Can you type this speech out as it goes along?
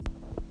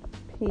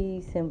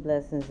Peace and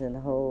blessings and a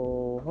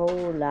whole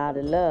lot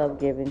of love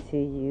given to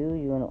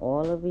you and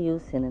all of you,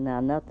 sending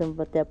out nothing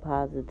but that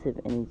positive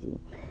energy.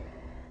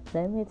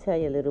 Let me tell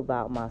you a little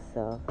about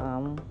myself.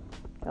 I'm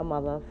a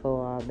mother of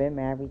four. I've been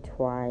married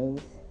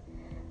twice.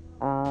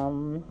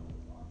 Um,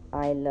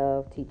 I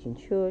love teaching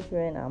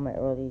children. I'm an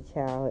early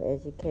childhood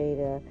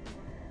educator.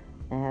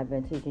 I have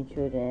been teaching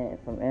children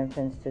from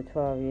infants to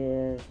 12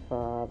 years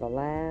for the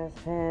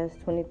past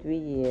 23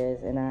 years,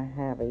 and I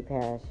have a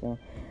passion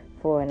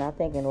for it. And I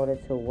think in order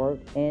to work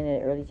in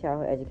an early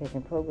childhood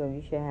education program,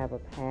 you should have a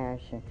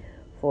passion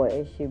for it.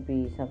 It should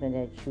be something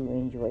that you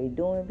enjoy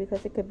doing,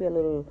 because it could be a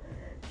little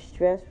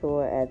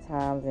stressful at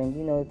times,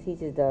 and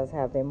teachers does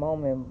have their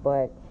moment,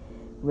 but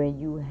when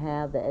you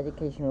have the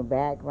educational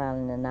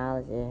background and the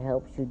knowledge, it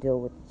helps you deal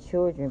with the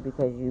children,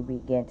 because you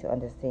begin to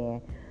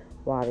understand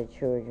why the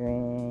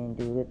children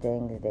do the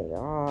things they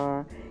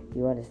are.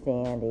 You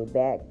understand their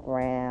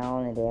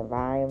background and their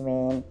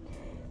environment.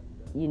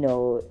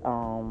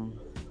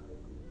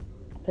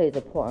 Plays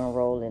an important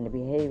role in the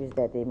behaviors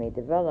that they may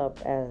develop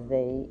as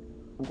they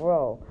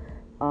grow.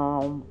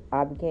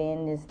 I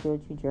began this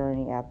spiritual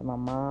journey after my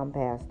mom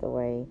passed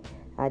away.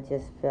 I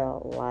just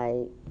felt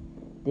like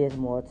there's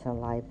more to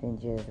life than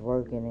just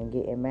working and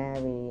getting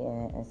married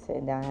and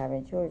sitting down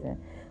having children.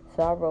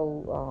 So I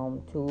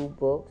wrote two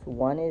books.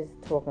 One is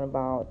talking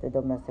about the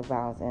domestic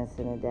violence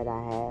incident that I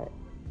had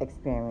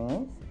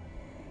experienced.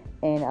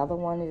 And the other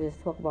one is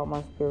just talk about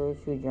my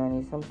spiritual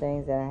journey, some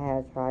things that I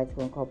have tried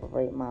to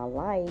incorporate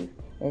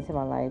into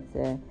my life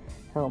to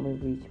help me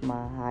reach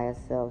my higher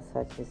self,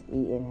 such as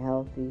eating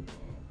healthy,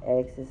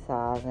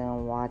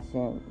 exercising,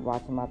 watching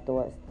my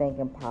thoughts,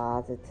 thinking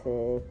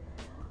positive.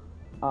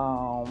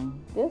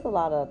 There's a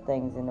lot of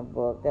things in the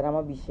book that I'm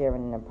going to be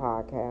sharing in the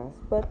podcast.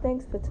 But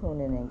thanks for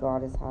tuning in.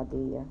 God is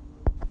Hadiyah.